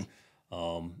one too.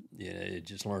 It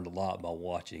just learned a lot by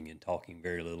watching and talking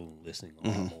very little and listening a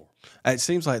lot more. It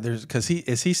seems like because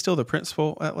is he still the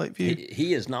principal at Lakeview?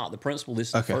 He is not the principal. This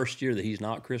is the first year that he's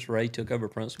not. Chris Ray took over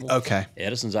principal. Okay.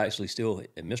 Edison's actually still,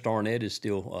 Mr. Arnett is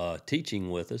still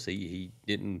teaching with us. He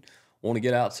didn't want to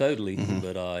get out totally,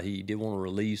 but he did want to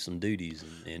relieve some duties,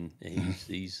 and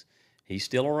he's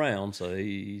still around, so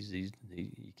you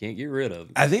can't get rid of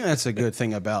him. I think that's a good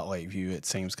thing about Lakeview, it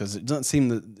seems, because it doesn't seem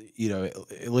that,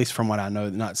 at least from what I know,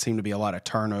 not seem to be a lot of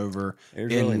turnover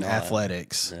in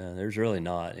athletics. No, there's really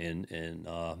not. In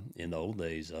the old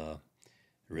days,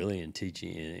 really in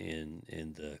teaching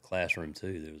in the classroom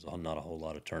too, there was not a whole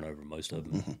lot of turnover. Most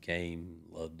of them came,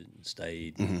 loved it, and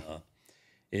stayed.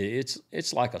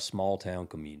 It's like a small town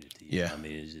community. Yeah. I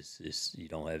mean, it's you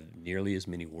don't have nearly as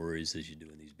many worries as you do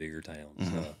in these bigger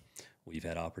towns. We've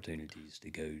had opportunities to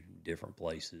go different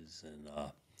places, and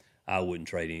I wouldn't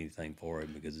trade anything for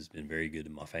it because it's been very good to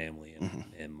my family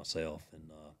and myself. And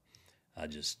I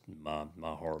just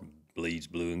my heart bleeds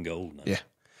blue and gold now. Yeah.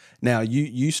 Now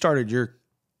you started your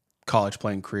college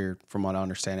playing career, from what I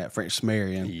understand, at French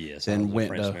Marion. Yes, then I was went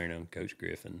French to Marion, Coach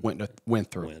Griffin. Went to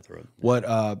Winthrop. Yeah.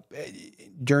 What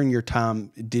during your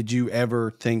time did you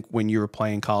ever think when you were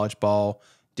playing college ball?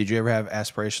 Did you ever have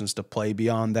aspirations to play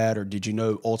beyond that, or did you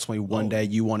know ultimately one day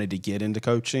you wanted to get into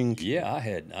coaching? Yeah, I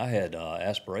had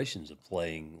aspirations of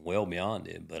playing well beyond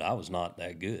it, but I was not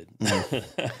that good.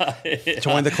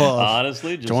 Join the club.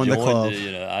 Honestly, just join the club.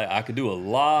 I could do a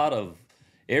lot of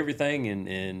everything, and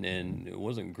it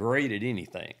wasn't great at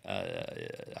anything.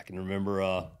 I can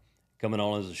remember coming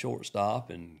on as a shortstop,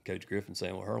 and Coach Griffin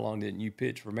saying, "Well, Herlong, didn't you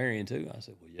pitch for Marion too?" I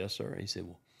said, "Well, yes, sir." He said,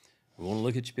 "Well, we want to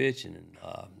look at your pitching. And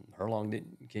Herlong,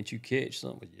 can't you catch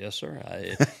something? Yes, sir.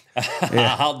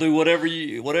 I'll do whatever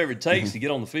it takes to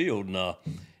get on the field. And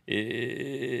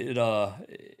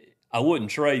I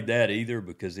wouldn't trade that either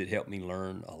because it helped me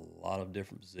learn a lot of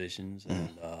different positions, and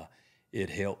it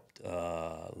helped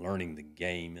learning the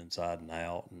game inside and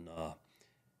out, and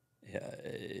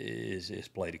it's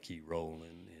played a key role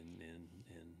in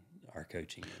our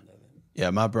coaching end of it. Yeah,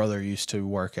 my brother used to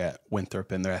work at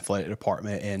Winthrop in their athletic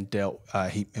department and dealt.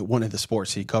 One of the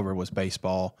sports he covered was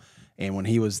baseball, and when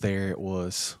he was there, it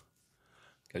was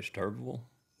Coach Turbeville.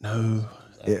 No,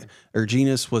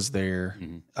 Erginus was there.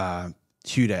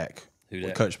 Hudak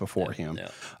coached before him.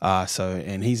 Yeah.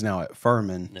 And he's now at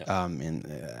Furman. Yeah. And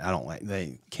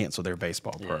they canceled their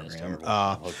baseball program.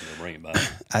 I'm hoping they'll bring it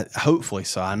back. Hopefully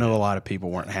so. I know a lot of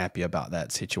people weren't happy about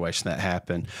that situation that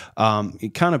happened.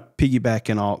 Kind of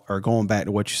piggybacking off or going back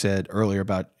to what you said earlier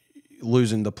about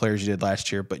losing the players you did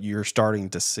last year, but you're starting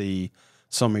to see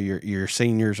some of your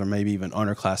seniors or maybe even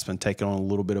underclassmen taking on a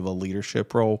little bit of a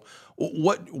leadership role.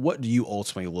 What do you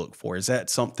ultimately look for? Is that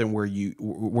something where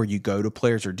you go to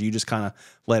players, or do you just kind of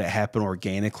let it happen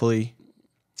organically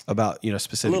about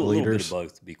specific leaders? A little bit of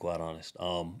both, to be quite honest.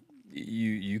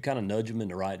 You kind of nudge them in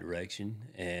the right direction,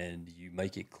 and you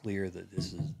make it clear that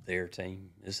this is their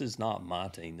team. This is not my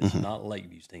team. This is not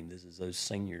Lakeview's team. This is those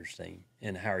seniors' team.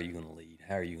 And how are you going to lead?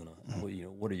 How are you going to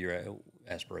what are your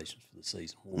aspirations for the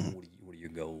season? What are your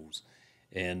goals?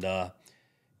 And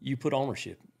you put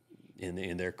ownership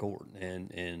in their court,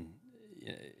 and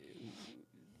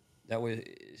that way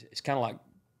it's kind of like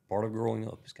part of growing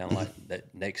up. It's kind of like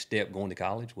that next step going to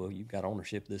college. Well, you've got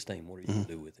ownership of this team. What are you going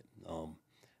to do with it?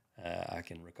 I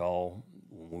can recall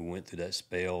when we went through that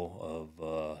spell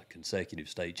of consecutive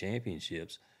state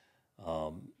championships,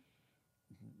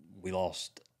 we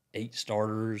lost 8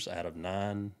 starters out of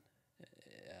 9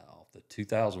 off the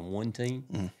 2001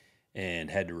 team,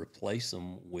 and had to replace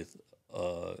them with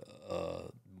a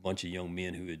bunch of young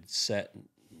men who had sat and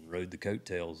rode the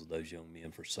coattails of those young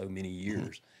men for so many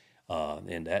years.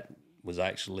 And that was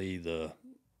actually the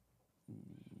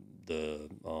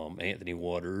Anthony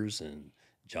Waters and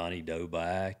Johnny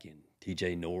Doback and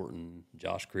T.J. Norton.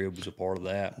 Josh Cribb was a part of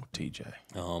that. T.J.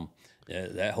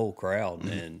 That whole crowd.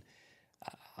 And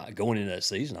going into that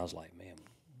season, I was like, man,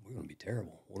 we're going to be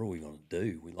terrible. What are we going to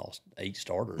do? We lost 8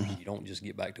 starters. You don't just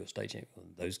get back to a state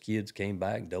championship. Those kids came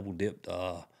back, double-dipped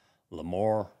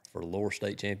Lamar for the lower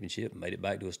state championship and made it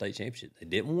back to a state championship. They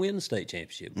didn't win the state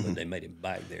championship, but they made it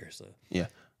back there. So yeah,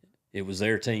 it was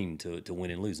their team to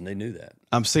win and lose, and they knew that.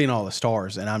 I'm seeing all the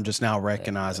stars, and I'm just now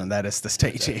recognizing that it's the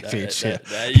state championship.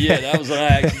 That was an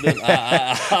accident.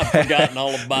 I've forgotten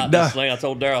all about this thing. I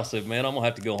told Darryl, I said, man, I'm going to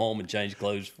have to go home and change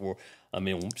clothes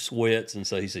sweats. And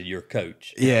so he said, you're a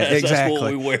coach. Yeah, exactly. That's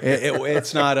what we wear.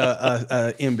 It's not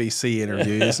a NBC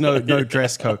interview. It's no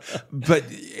dress code. But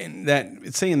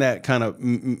seeing that kind of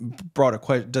brought a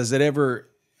question, does it ever,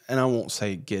 and I won't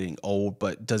say getting old,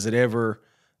 but does it ever,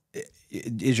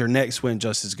 is your next win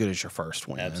just as good as your first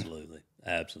win? Absolutely.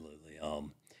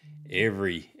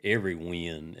 Every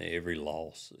win, every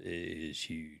loss is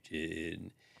huge.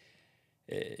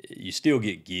 You still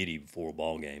get giddy before a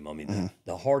ball game. I mean,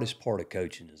 the hardest part of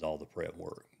coaching is all the prep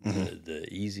work. The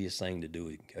easiest thing to do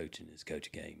in coaching is coach a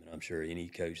game, and I'm sure any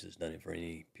coach that's done it for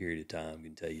any period of time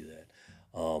can tell you that.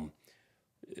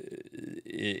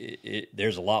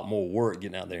 There's a lot more work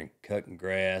getting out there and cutting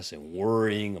grass and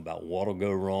worrying about what'll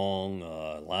go wrong,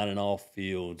 lining off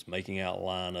fields, making out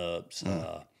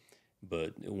lineups.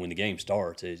 But when the game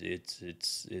starts,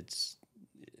 it's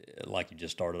like you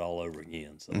just started all over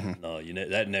again. So no,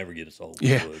 that never gets old.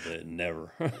 Yeah,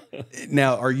 never.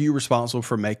 Now, are you responsible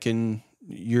for making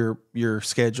your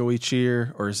schedule each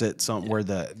year, or is it something where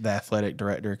the athletic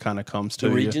director kind of comes to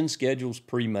the region schedule's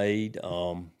pre-made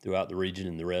throughout the region,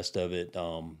 and the rest of it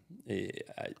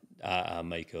I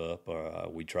make up, or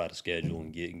we try to schedule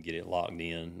and get it locked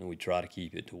in, and we try to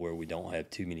keep it to where we don't have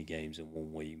too many games in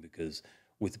one week, because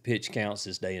with the pitch counts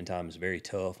this day and time is very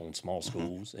tough on small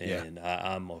schools, and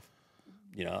I'm a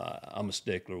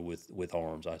stickler with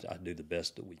arms. I do the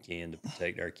best that we can to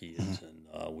protect our kids,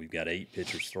 and we've got 8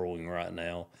 pitchers throwing right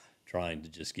now, trying to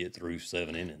just get through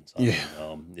 7 innings.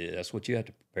 That's what you have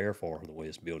to prepare for the way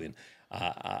it's built in.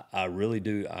 I really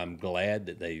do. I'm glad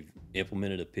that they've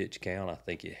implemented a pitch count. I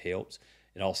think it helps.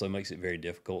 It also makes it very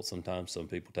difficult. Sometimes some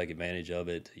people take advantage of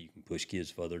it. You can push kids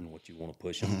further than what you want to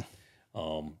push them.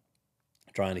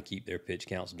 Trying to keep their pitch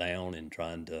counts down and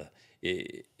trying to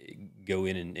go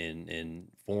in and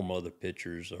form other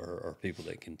pitchers or people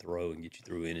that can throw and get you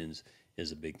through innings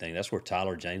is a big thing. That's where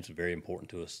Tyler James was very important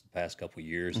to us the past couple of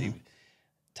years.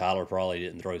 Tyler probably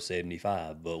didn't throw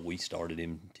 75, but we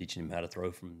started teaching him how to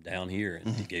throw from down here,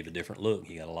 and he gave a different look.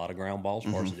 He got a lot of ground balls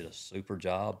for us and did a super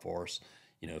job for us.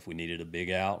 You know, if we needed a big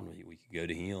out, we could go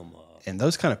to him. And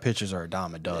those kind of pitchers are a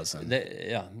dime a dozen.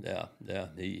 Yeah.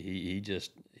 He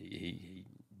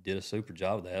did a super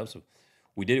job with that. So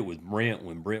we did it with Brent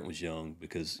when Brent was young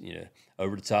because, you know,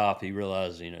 over the top, he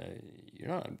realized, you know, you're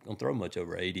not going to throw much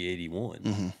over 80,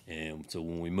 81. And so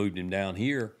when we moved him down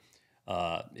here,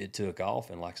 it took off.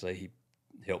 And like I say, he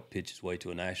helped pitch his way to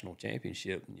a national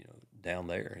championship, you know, down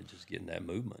there and just getting that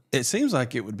movement. It seems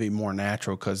like it would be more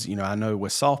natural because, you know, I know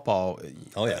with softball,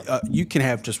 Oh, you can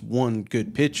have just one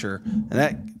good pitcher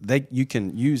and you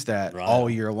can use that all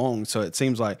year long. So it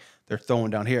seems like they're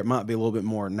throwing down here. It might be a little bit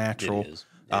more natural. It is.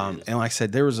 And like I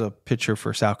said, there was a pitcher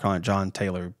for South Carolina, John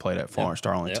Taylor, who played at Florence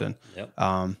Darlington.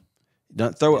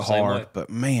 Doesn't throw it hard, but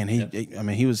man,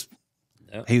 he was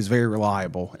very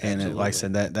reliable. And like I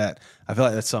said, that I feel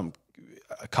like that's something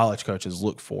college coaches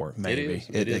look for. Maybe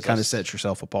it kind of sets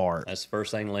yourself apart. That's the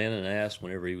first thing Landon asked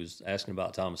whenever he was asking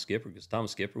about Thomas Skipper, because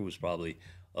Thomas Skipper was probably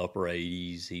upper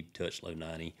 80s. He touched low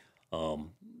 90.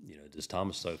 You know, does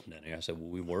Thomas throw from down there? I said, well,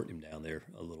 we worked him down there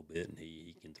a little bit, and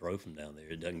he can throw from down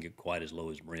there. It doesn't get quite as low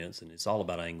as Brent's, and it's all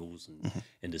about angles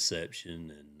and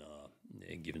deception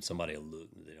and giving somebody a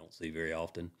look that they don't see very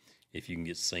often. If you can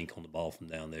get sink on the ball from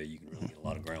down there, you can really get a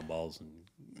lot of ground balls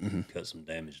and cut some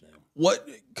damage down.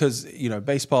 Because, you know,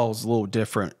 baseball is a little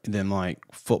different than like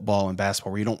football and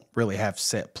basketball where you don't really have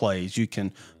set plays. You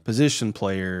can position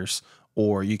players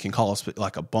or you can call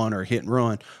like a bunt or hit and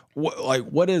run.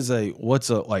 What's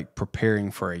like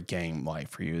preparing for a game like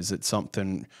for you? Is it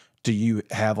something, do you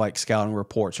have like scouting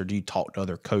reports or do you talk to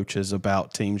other coaches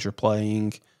about teams you're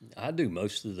playing? I do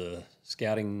most of the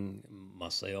scouting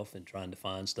myself and trying to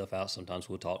find stuff out. Sometimes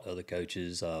we'll talk to other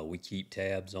coaches. We keep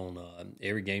tabs on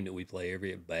every game that we play,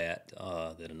 every at bat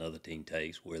that another team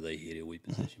takes, where they hit it. We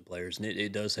position players, and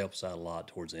it does help us out a lot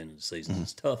towards the end of the season.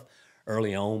 It's tough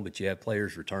early on, but you have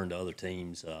players return to other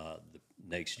teams the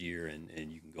next year, and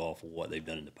you can go off of what they've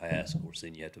done in the past. Of course,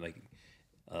 then you have to make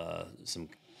some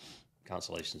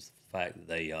consolations to the fact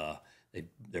that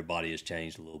their body has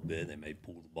changed a little bit. They may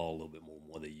pull the ball a little bit more than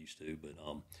what they used to, but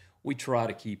we try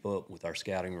to keep up with our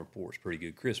scouting reports pretty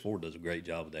good. Chris Ford does a great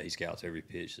job of that. He scouts every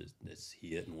pitch that's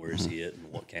hit and where it's hit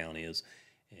and what count is,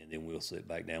 and then we'll sit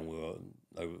back down. We'll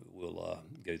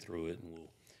go through it and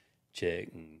we'll check.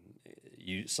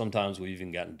 And sometimes we've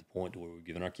even gotten to the point to where we're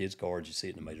giving our kids cards. You see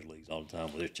it in the major leagues all the time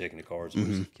where they're checking the cards.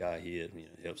 Where's the guy hit? You know,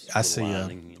 it helps. I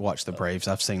see. Watch the Braves.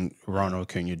 I've seen Ronald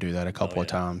Acuna do that a couple of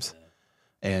times.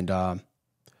 And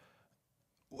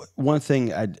one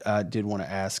thing I did want to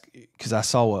ask, because I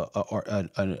saw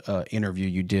an interview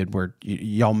you did where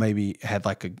y'all maybe had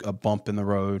like a bump in the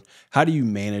road. How do you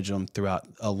manage them throughout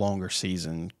a longer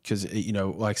season? Because, you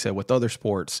know, like I said, with other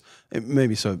sports,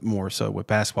 maybe more so with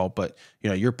basketball, but, you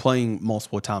know, you're playing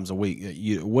multiple times a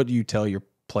week. What do you tell your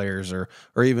players or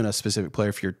even a specific player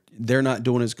if they're not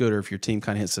doing as good or if your team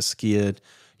kind of hits a skid?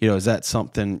 You know, is that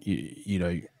something,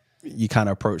 you kind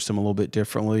of approach them a little bit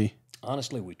differently?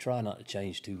 Honestly, we try not to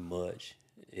change too much.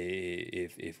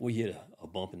 If we hit a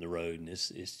bump in the road and it's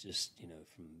just, you know,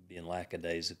 from being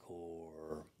lackadaisical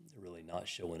or really not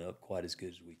showing up quite as good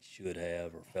as we should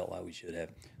have or felt like we should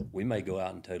have, we may go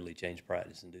out and totally change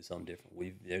practice and do something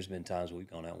different. There's been times we've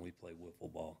gone out and we played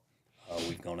wiffle ball.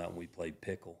 We've gone out and we played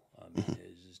pickle.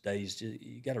 It's just days.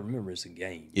 You got to remember it's a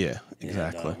game. Yeah,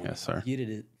 exactly. And, yes, sir.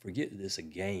 Forget that it's a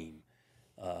game.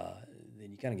 Then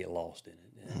you kind of get lost in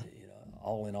it. And, you know,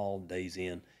 all in all, days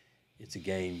in, it's a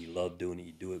game. You love doing it.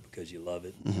 You do it because you love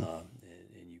it, and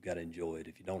you've got to enjoy it.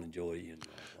 If you don't enjoy it, you're in the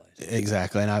wrong place.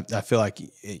 Exactly, and I feel like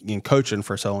in coaching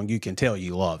for so long, you can tell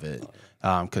you love it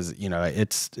because you know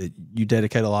you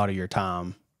dedicate a lot of your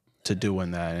time to doing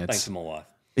that. Thanks to my wife.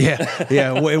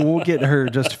 Yeah. We'll get to her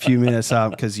in just a few minutes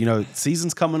because, you know,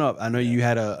 season's coming up. I know you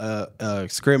had a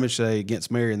scrimmage today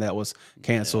against Marion that was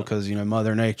canceled because, you know,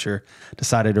 Mother Nature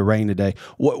decided to rain today.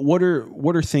 What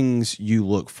are things you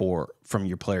look for from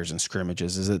your players in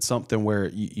scrimmages? Is it something where,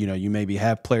 you maybe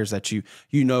have players that you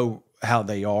know how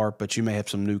they are, but you may have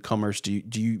some newcomers? Do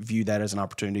you view that as an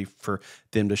opportunity for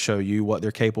them to show you what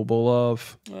they're capable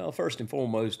of? Well, first and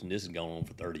foremost, and this has gone on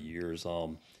for 30 years,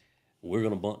 we're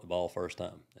going to bunt the ball first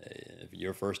time. If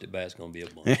your first at bat is going to be a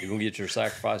bunt, you're going to get your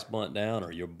sacrifice bunt down,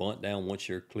 or your bunt down. Once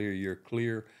you're clear, you're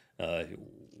clear.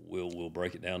 We'll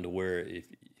break it down to where if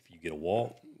you get a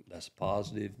walk, that's a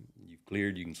positive. You've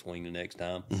cleared, you can swing the next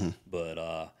time.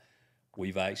 But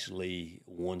we've actually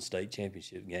won state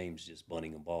championship games just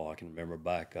bunting a ball. I can remember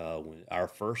back when our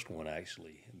first one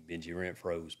actually, Benji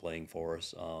Renfro was playing for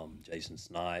us. Jason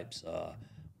Snipes, a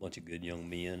bunch of good young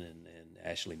men, and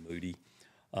Ashley Moody.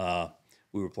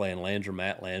 We were playing Landrum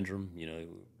at Landrum,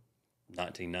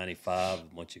 1995,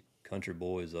 a bunch of country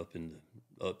boys up in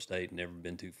the upstate, never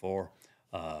been too far.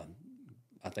 I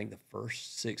think the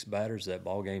first 6 batters of that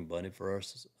ball game bunted for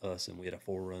us, and we had a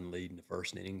 4-run lead in the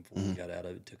first inning before we got out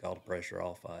of it, took all the pressure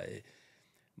off.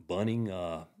 Bunting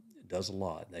does a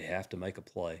lot. They have to make a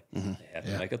play. They have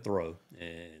to make a throw,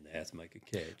 and they have to make a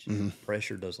catch.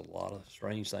 Pressure does a lot of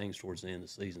strange things towards the end of the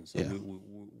season. So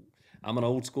I'm an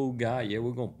old school guy. Yeah,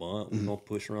 we're going to bunt. We're going to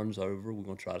push runs over. We're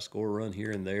going to try to score a run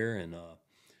here and there. And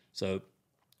so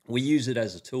we use it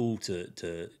as a tool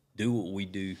to do what we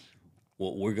do,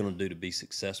 what we're going to do to be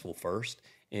successful first.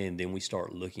 And then we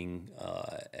start looking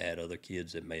at other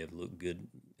kids that may have looked good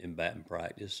in batting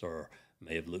practice or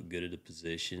may have looked good at a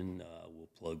position. We'll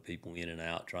plug people in and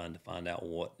out, trying to find out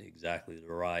what exactly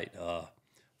the right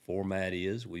format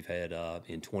is. We've had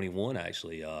in 21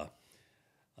 actually.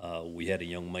 We had a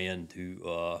young man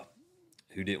who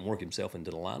didn't work himself into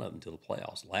the lineup until the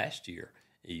playoffs last year.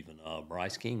 Even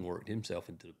Bryce King worked himself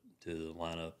into the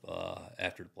lineup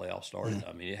after the playoffs started.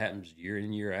 I mean, it happens year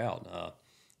in, year out.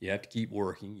 You have to keep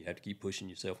working. You have to keep pushing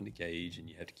yourself in the cage, and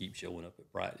you have to keep showing up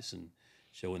at practice and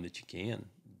showing that you can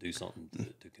do something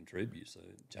to contribute. So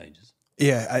it changes.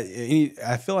 Yeah,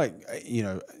 I feel like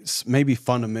maybe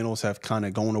fundamentals have kind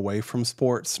of gone away from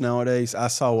sports nowadays. I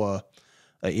saw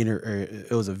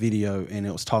it was a video, and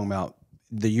it was talking about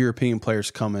the European players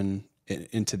coming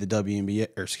into the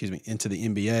into the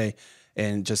NBA,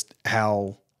 and just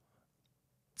how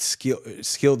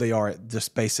skilled they are at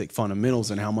just basic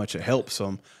fundamentals and how much it helps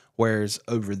them. Whereas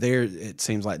over there, it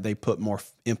seems like they put more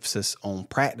emphasis on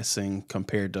practicing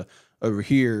compared to over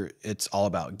here. It's all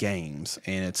about games,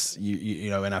 and it's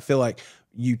and I feel like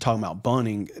you talking about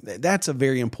bunting, that's a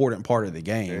very important part of the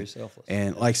game. Very selfless.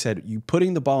 And like I said, you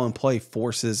putting the ball in play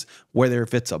forces, whether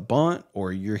if it's a bunt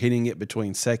or you're hitting it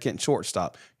between second and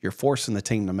shortstop, you're forcing the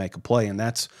team to make a play, and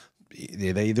that's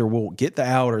they either will get the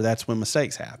out or that's when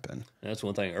mistakes happen. And that's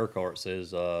one thing Urquhart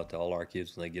says to all our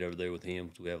kids when they get over there with him,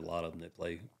 because we have a lot of them that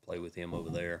play with him over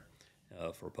there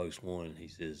for post one. He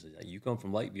says, "You come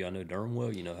from Lakeview, I know darn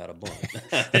well you know how to bunt."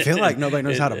 I feel like nobody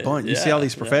knows how to bunt. You see all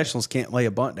these professionals can't lay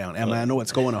a bunt down. I mean, I know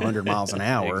it's going 100 miles an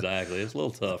hour. Exactly. It's a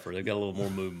little tougher. They've got a little more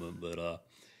movement, but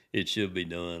it should be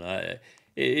done.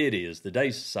 It is. The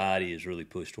day society is really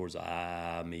pushed towards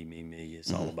me.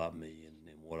 It's all about me and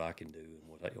what I can do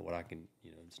and what I can,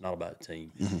 it's not about a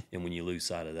team. And when you lose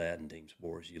sight of that in team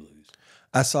sports, you lose.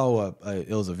 I saw it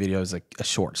was a video. It was a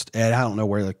short. And I don't know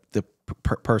where the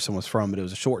person was from, but it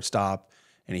was a shortstop,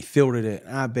 and he fielded it.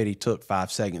 And I bet he took 5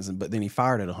 seconds, but then he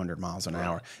fired it 100 miles an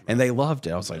hour, and they loved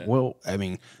it. I was like, well, I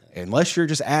mean, unless you're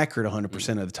just accurate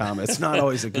 100% of the time, it's not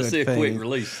always a good thing. A quick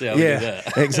release. See how we do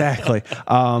that. Exactly.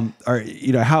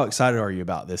 How excited are you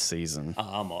about this season?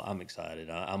 I'm excited.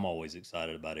 I'm always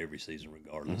excited about every season,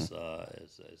 regardless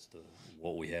as to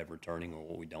what we have returning or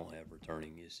what we don't have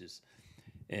returning. It's just,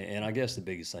 and I guess the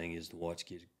biggest thing is to watch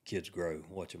kids grow,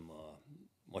 watch them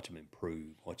improve,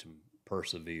 watch them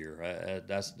persevere.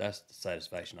 That's the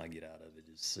satisfaction I get out of it,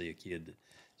 is to see a kid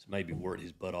that's maybe worked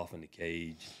his butt off in the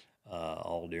cage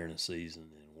all during the season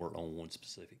and worked on one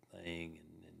specific thing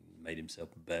and made himself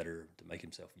better to make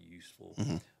himself useful.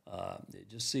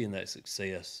 Just seeing that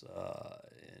success,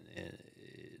 and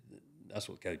that's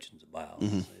what coaching's about.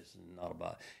 It's not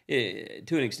about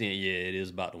to an extent. Yeah, it is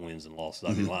about the wins and losses.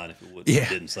 I'd be lying if it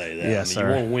didn't say that. Yes, you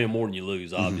want to win more than you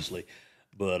lose, obviously.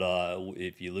 But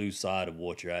if you lose sight of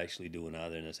what you're actually doing out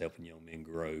there, and that's helping young men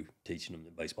grow, teaching them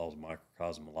that baseball is a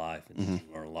microcosm of life, and you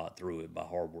learn a lot through it by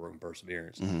hard work and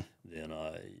perseverance, then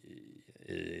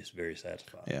it's very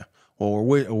satisfying. Yeah. Well,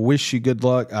 we wish you good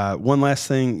luck. One last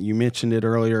thing, you mentioned it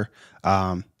earlier,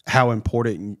 how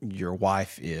important your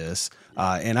wife is.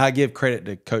 And I give credit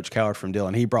to Coach Coward from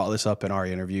Dillon. He brought this up in our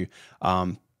interview.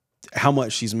 How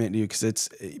much she's meant to you, because it's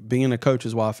being a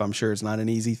coach's wife. I'm sure it's not an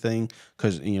easy thing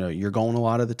because you're going a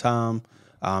lot of the time.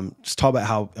 Just talk about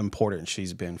how important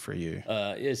she's been for you.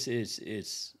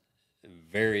 It's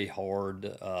very hard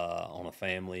on a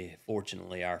family.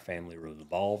 Fortunately, our family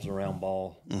revolves around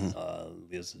ball.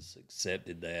 Liz has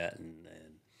accepted that, and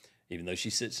even though she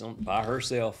sits by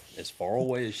herself as far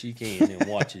away as she can and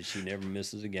watches, she never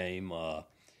misses a game.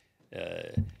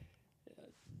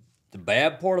 The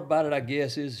bad part about it, I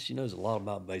guess, is she knows a lot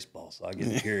about baseball, so I get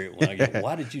to hear it when I get,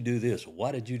 why did you do this?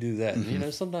 Why did you do that?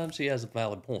 And, sometimes she has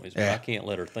valid points, but I can't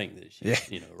let her think that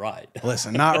she's, right.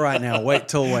 Listen, not right now. Wait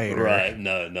till later. Right.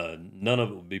 No. None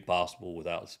of it would be possible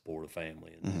without the support of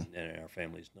family, and our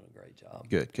family's done a great job.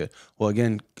 Good. Well,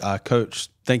 again, Coach,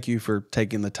 thank you for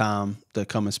taking the time to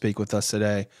come and speak with us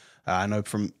today. I know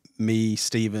from me,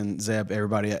 Steven, Zeb,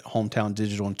 everybody at Hometown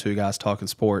Digital and Two Guys Talking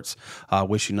Sports,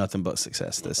 wish you nothing but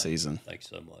success this season. Thanks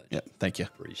so much. Yep, thank you.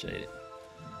 Appreciate it.